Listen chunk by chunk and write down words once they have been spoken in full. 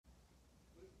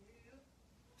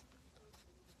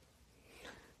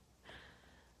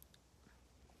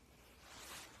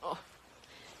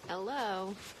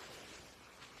Lomo.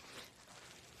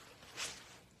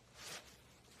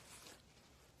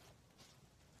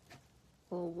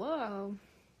 Oh, whoa.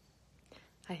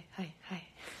 Hi.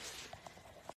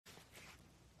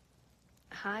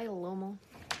 Hi, Lomo.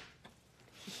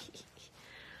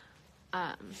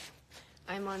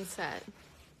 I'm on set,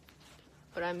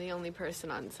 but I'm the only person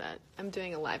on set. I'm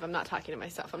doing a live. I'm not talking to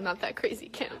myself. I'm not that crazy,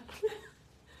 Kim.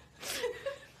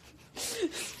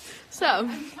 So,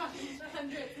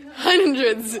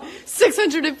 hundreds,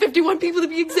 651 people to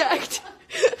be exact.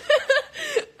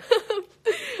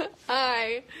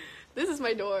 Hi, this is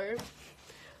my door.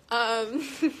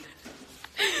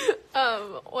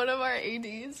 One of our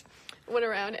ADs went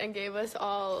around and gave us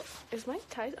all, is Mike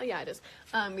Tyson? Oh yeah, it is.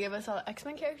 Gave us all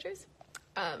X-Men characters.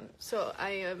 So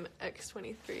I am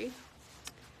X-23.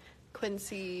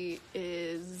 Quincy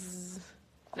is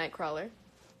Nightcrawler.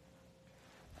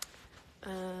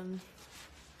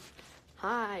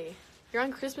 Hi. You're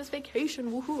on Christmas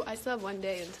vacation. Woohoo. I still have one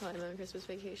day until I'm on Christmas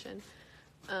vacation.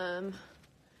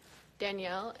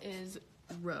 Danielle is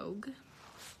Rogue.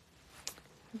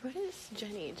 What is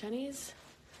Jenny? Jenny's,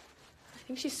 I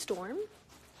think she's Storm.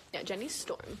 Yeah, Jenny's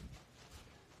Storm.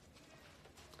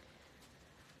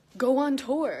 Go on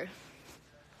tour.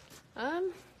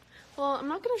 Well, I'm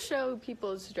not going to show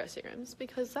people's dressing rooms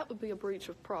because that would be a breach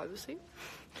of privacy.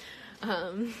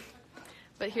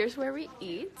 But here's where we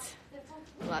eat.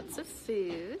 Lots of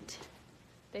food.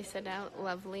 They set out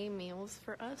lovely meals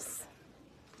for us.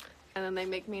 And then they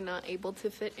make me not able to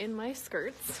fit in my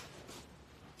skirts.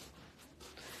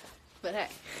 But hey,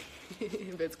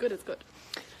 if it's good, it's good.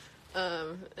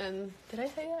 And did I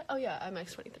say that? Oh yeah, I'm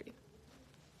X-23.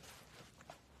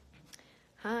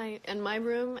 Hi. And my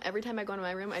room, every time I go into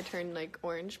my room, I turn like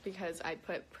orange because I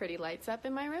put pretty lights up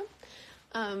in my room.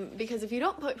 Because if you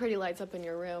don't put pretty lights up in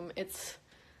your room, it's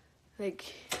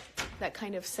like that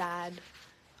kind of sad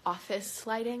office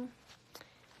lighting.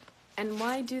 And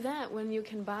why do that when you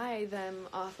can buy them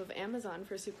off of Amazon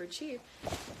for super cheap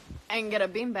and get a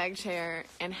beanbag chair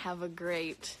and have a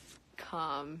great,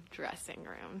 calm dressing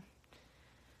room?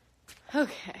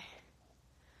 Okay.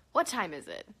 What time is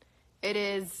it? It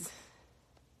is...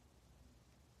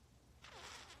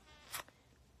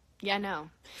 Yeah, no.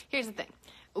 Here's the thing.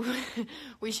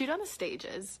 We shoot on the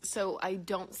stages, so I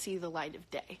don't see the light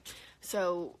of day.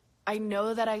 So I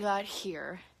know that I got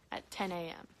here at 10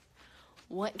 a.m.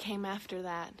 What came after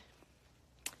that?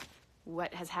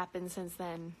 What has happened since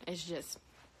then is just...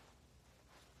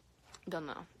 Don't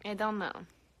know. I don't know.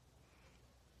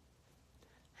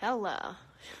 Hello.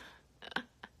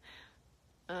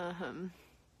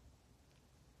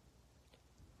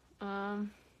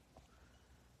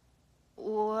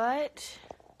 What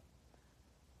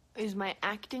is my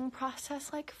acting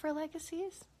process like for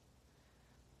Legacies?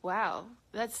 Wow,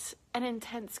 that's an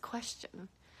intense question.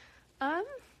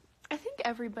 I think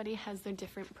everybody has their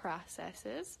different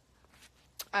processes.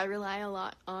 I rely a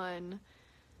lot on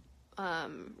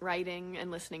writing and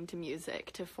listening to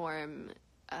music to form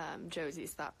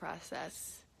Josie's thought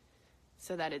process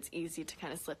so that it's easy to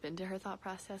kind of slip into her thought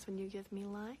process when you give me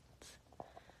lines.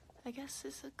 I guess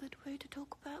is a good way to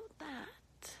talk about that.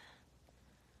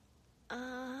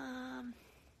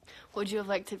 Would you have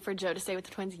liked for Joe to stay with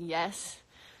the twins? Yes.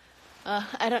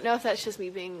 I don't know if that's just me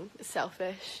being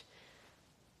selfish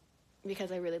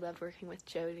because I really loved working with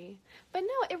Jodie. But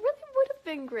no, it really would have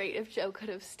been great if Joe could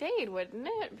have stayed, wouldn't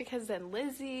it? Because then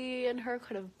Lizzie and her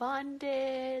could have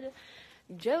bonded.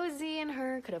 Josie and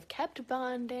her could have kept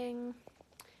bonding.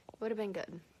 It would have been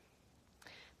good.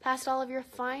 Passed all of your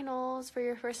finals for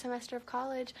your first semester of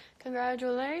college.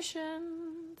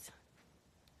 Congratulations.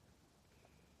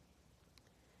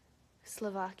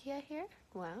 Slovakia here?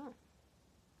 Wow.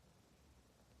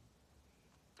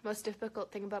 Most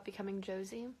difficult thing about becoming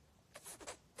Josie?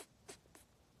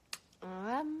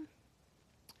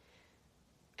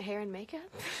 Hair and makeup?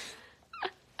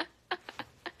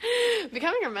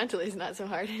 Becoming her mentally is not so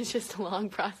hard. It's just a long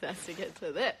process to get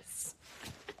to this.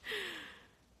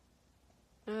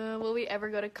 Will we ever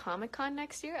go to Comic-Con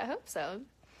next year? I hope so.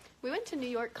 We went to New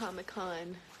York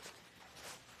Comic-Con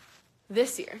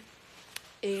this year.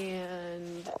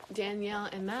 And Danielle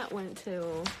and Matt went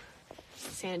to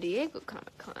San Diego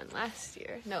Comic-Con last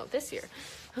year. No, this year.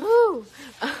 Woo!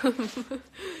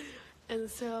 And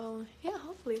so, yeah,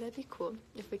 hopefully that'd be cool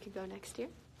if we could go next year.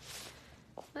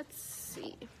 Let's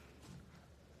see.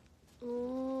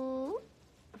 Ooh.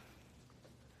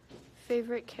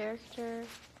 Favorite character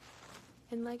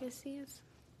in Legacies?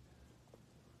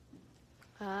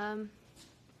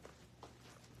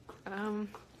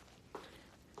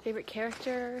 Favorite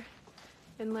character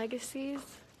in Legacies?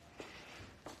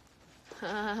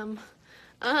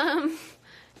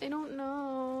 I don't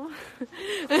know.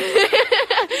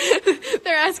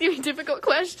 They're asking me difficult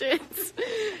questions.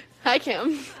 Hi,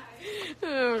 Kim.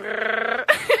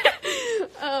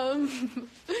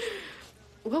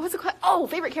 What was the question? Oh,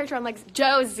 favorite character on Lex?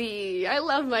 Josie. I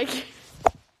love my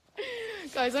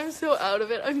guys, I'm so out of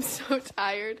it. I'm so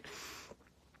tired.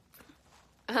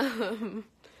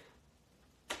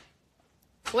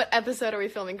 What episode are we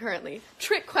filming currently?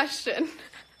 Trick question.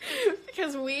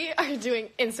 Because we are doing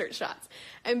insert shots.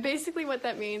 And basically what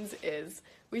that means is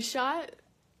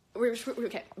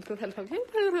okay.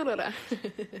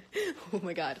 Oh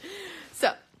my god.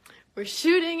 So, we're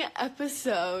shooting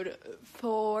episode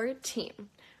 14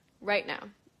 right now.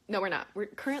 No, we're not. We're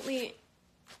currently,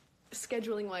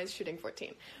 scheduling wise, shooting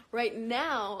 14. Right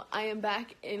now, I am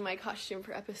back in my costume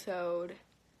for episode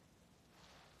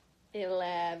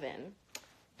 11.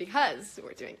 Because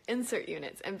we're doing insert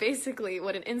units. And basically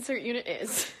what an insert unit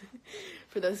is,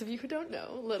 for those of you who don't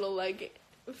know, little like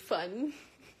fun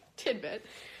tidbit,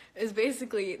 is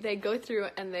basically they go through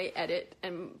and they edit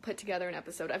and put together an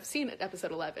episode. I've seen it,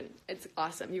 episode 11. It's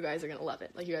awesome. You guys are going to love it.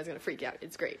 Like, you guys are going to freak out.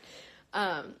 It's great.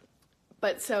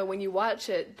 But so when you watch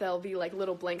it, there'll be like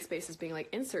little blank spaces being like,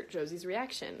 insert Josie's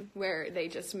reaction, where they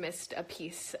just missed a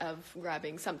piece of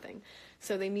grabbing something.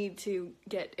 So they need to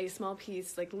get a small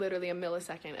piece, like literally a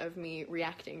millisecond of me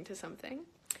reacting to something.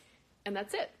 And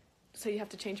that's it. So you have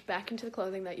to change back into the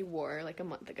clothing that you wore like a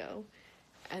month ago.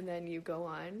 And then you go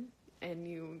on and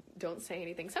you don't say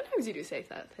anything. Sometimes you do say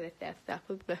stuff.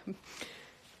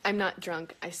 I'm not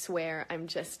drunk, I swear. I'm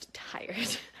just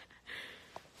tired.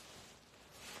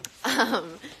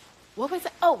 What was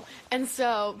it? Oh, and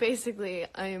so basically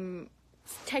I'm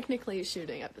technically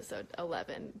shooting episode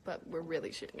 11, but we're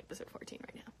really shooting episode 14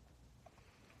 right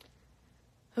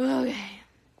now. Okay.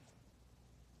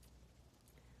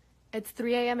 It's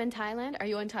 3 a.m. in Thailand. Are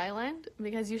you in Thailand?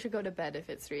 Because you should go to bed if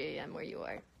it's 3 a.m. where you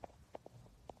are.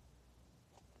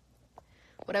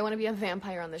 Would I want to be a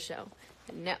vampire on the show?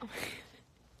 No.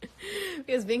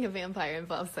 Because being a vampire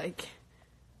involves, like,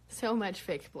 so much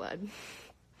fake blood.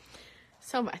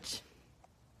 So much.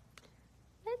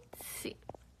 Let's see.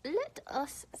 Let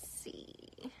us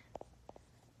see.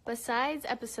 Besides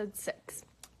episode 6,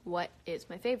 what is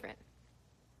my favorite?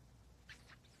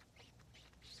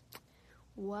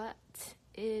 What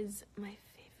is my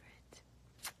favorite?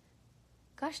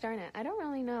 Gosh darn it, I don't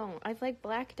really know. I've, like,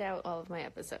 blacked out all of my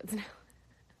episodes now.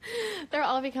 They're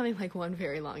all becoming, like, one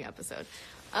very long episode.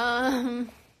 Maybe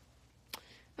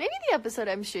the episode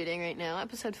I'm shooting right now,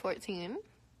 episode 14.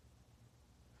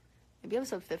 Maybe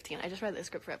episode 15. I just read the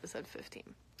script for episode 15.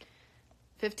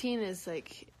 15 is,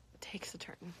 like, takes a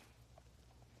turn.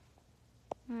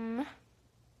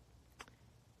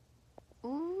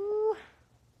 Ooh.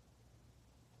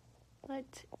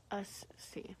 Let us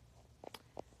see.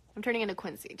 I'm turning into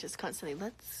Quincy, just constantly.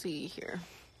 Let's see here.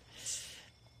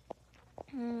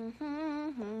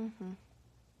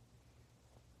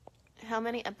 How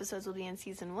many episodes will be in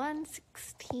season 1?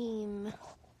 16.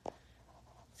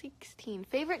 16.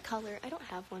 Favorite color? I don't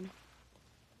have one.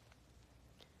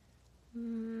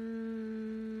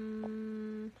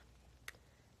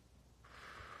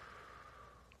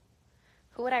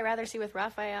 Who would I rather see with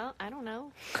Raphael? I don't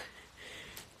know.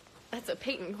 That's a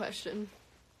Peyton question.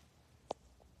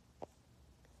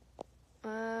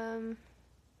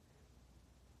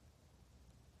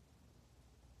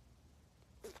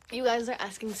 You guys are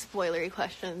asking spoilery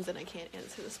questions, and I can't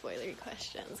answer the spoilery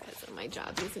questions because my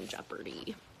job is in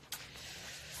jeopardy.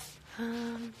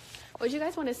 What would you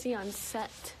guys want to see on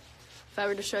set? If I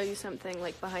were to show you something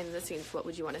like behind the scenes, what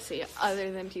would you want to see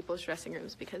other than people's dressing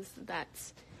rooms? Because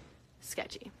that's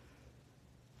sketchy.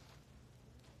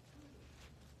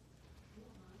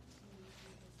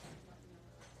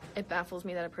 It baffles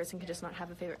me that a person could just not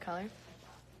have a favorite color.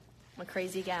 I'm a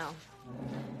crazy gal.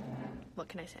 What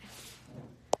can I say?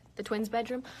 The twins'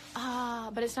 bedroom?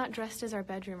 But it's not dressed as our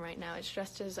bedroom right now. It's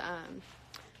dressed as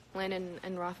Lynn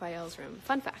and Raphael's room.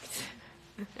 Fun fact.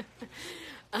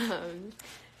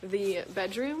 The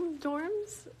bedroom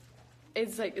dorms,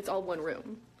 it's all one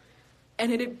room.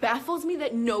 And it baffles me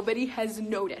that nobody has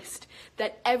noticed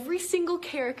that every single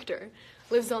character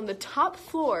lives on the top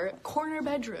floor corner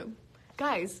bedroom.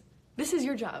 Guys, this is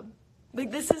your job.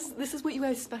 Like, this is what you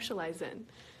guys specialize in.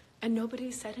 And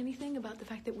nobody said anything about the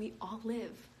fact that we all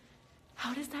live.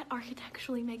 How does that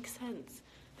architecturally make sense?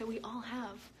 That we all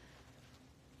have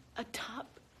a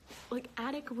top, like,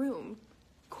 attic room,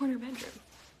 corner bedroom.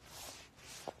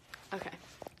 Okay.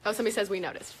 Oh, somebody says we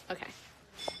noticed. Okay.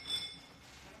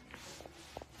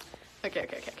 Okay.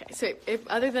 So if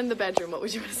other than the bedroom, what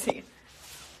would you want to see?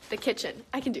 The kitchen.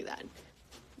 I can do that.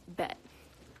 Bed.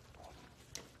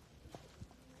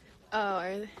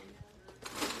 Oh,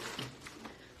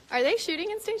 are they shooting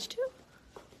in stage 2?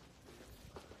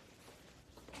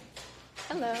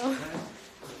 Hello.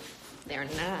 They're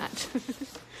not.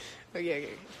 Okay.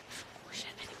 Oh shit,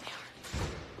 I think they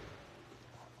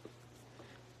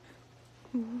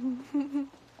are.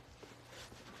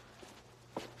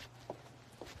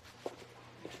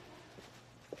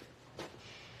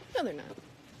 No, they're not.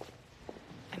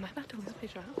 Am I about to lose my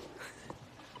job?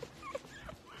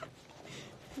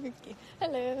 Okay.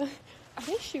 Hello. Are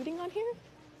they shooting on here?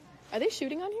 Are they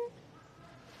shooting on here?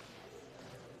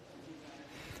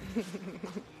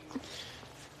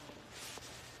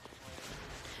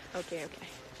 Okay.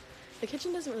 The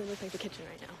kitchen doesn't really look like the kitchen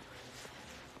right now.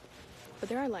 But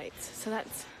there are lights, so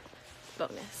that's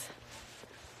bonus.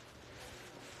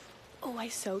 Oh, I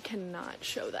so cannot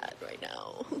show that right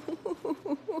now.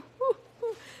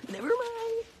 Never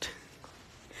mind.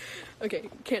 Okay,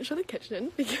 can't show the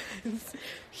kitchen because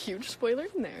huge spoiler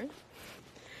in there.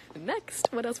 Next,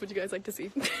 what else would you guys like to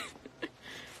see?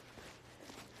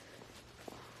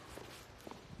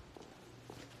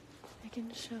 I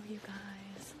can show you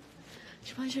guys. I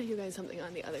should probably show you guys something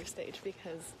on the other stage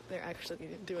because they're actually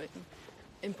doing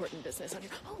important business on here.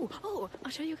 Oh,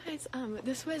 I'll show you guys.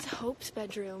 This was Hope's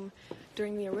bedroom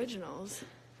during the originals,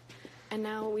 and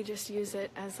now we just use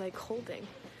it as like holding.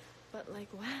 But like,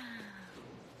 wow.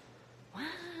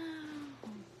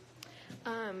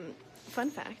 Fun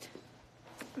fact,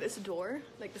 this door,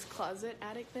 like this closet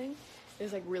attic thing,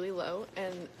 is like really low,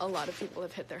 and a lot of people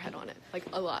have hit their head on it, like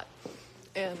a lot.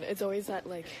 And it's always that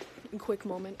like quick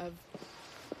moment of,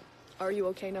 are you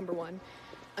okay, number one?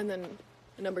 And then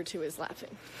number two is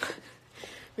laughing.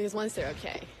 Because once they're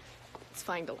okay, it's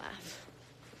fine to laugh.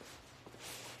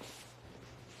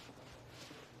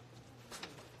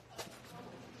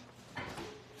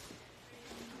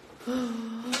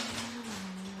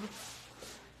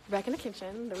 Back in the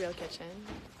kitchen, the real kitchen.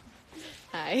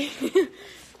 Hi.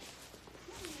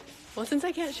 Well, since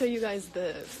I can't show you guys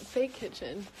the fake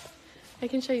kitchen, I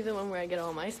can show you the one where I get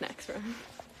all my snacks from.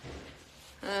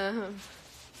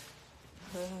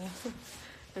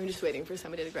 I'm just waiting for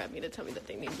somebody to grab me to tell me that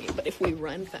they need me, but if we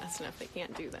run fast enough, they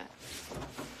can't do that.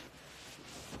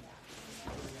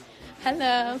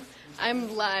 Hello.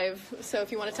 I'm live, so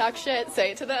if you want to talk shit,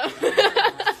 say it to them.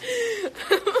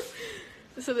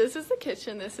 So this is the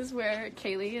kitchen. This is where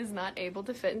Kaylee is not able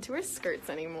to fit into her skirts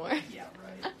anymore. Yeah,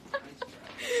 right.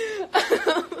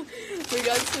 We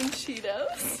got some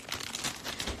Cheetos.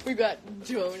 We got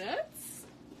donuts.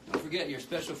 Don't forget, your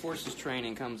Special Forces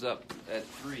training comes up at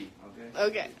 3,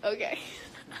 okay? Okay.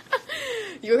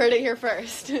 You heard it here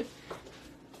first.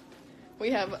 We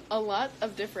have a lot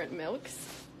of different milks.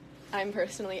 I'm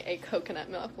personally a coconut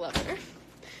milk lover.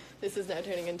 This is now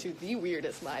turning into the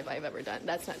weirdest live I've ever done.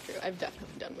 That's not true. I've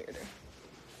definitely done weirder.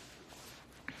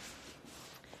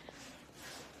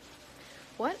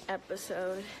 What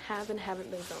episode have and haven't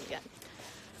been filmed yet?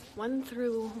 1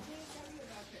 through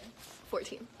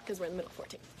 14, because we're in the middle of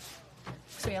 14.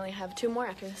 So we only have 2 more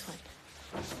after this one.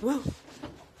 Woo!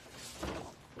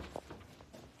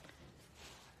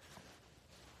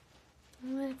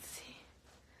 Let's see.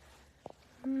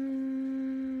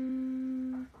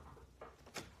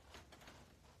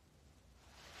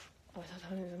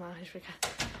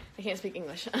 I can't speak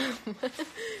English.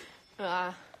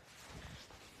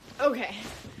 Okay,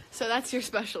 so that's your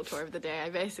special tour of the day. I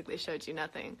basically showed you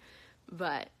nothing,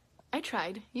 but I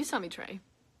tried. You saw me try.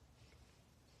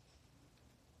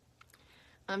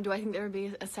 Do I think there would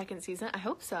be a second season? I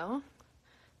hope so.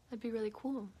 That'd be really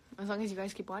cool. As long as you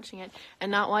guys keep watching it and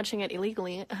not watching it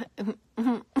illegally.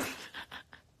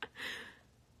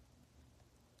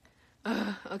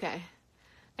 Okay.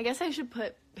 I guess I should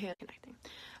put pants connecting.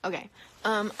 Okay.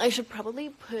 I should probably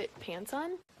put pants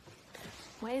on.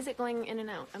 Why is it going in and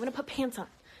out? I'm gonna put pants on.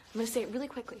 I'm gonna say it really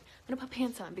quickly. I'm gonna put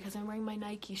pants on because I'm wearing my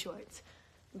Nike shorts.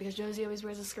 Because Josie always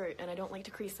wears a skirt and I don't like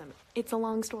to crease them. It's a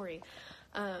long story.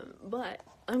 But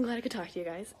I'm glad I could talk to you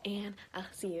guys, and I'll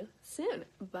see you soon.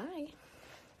 Bye.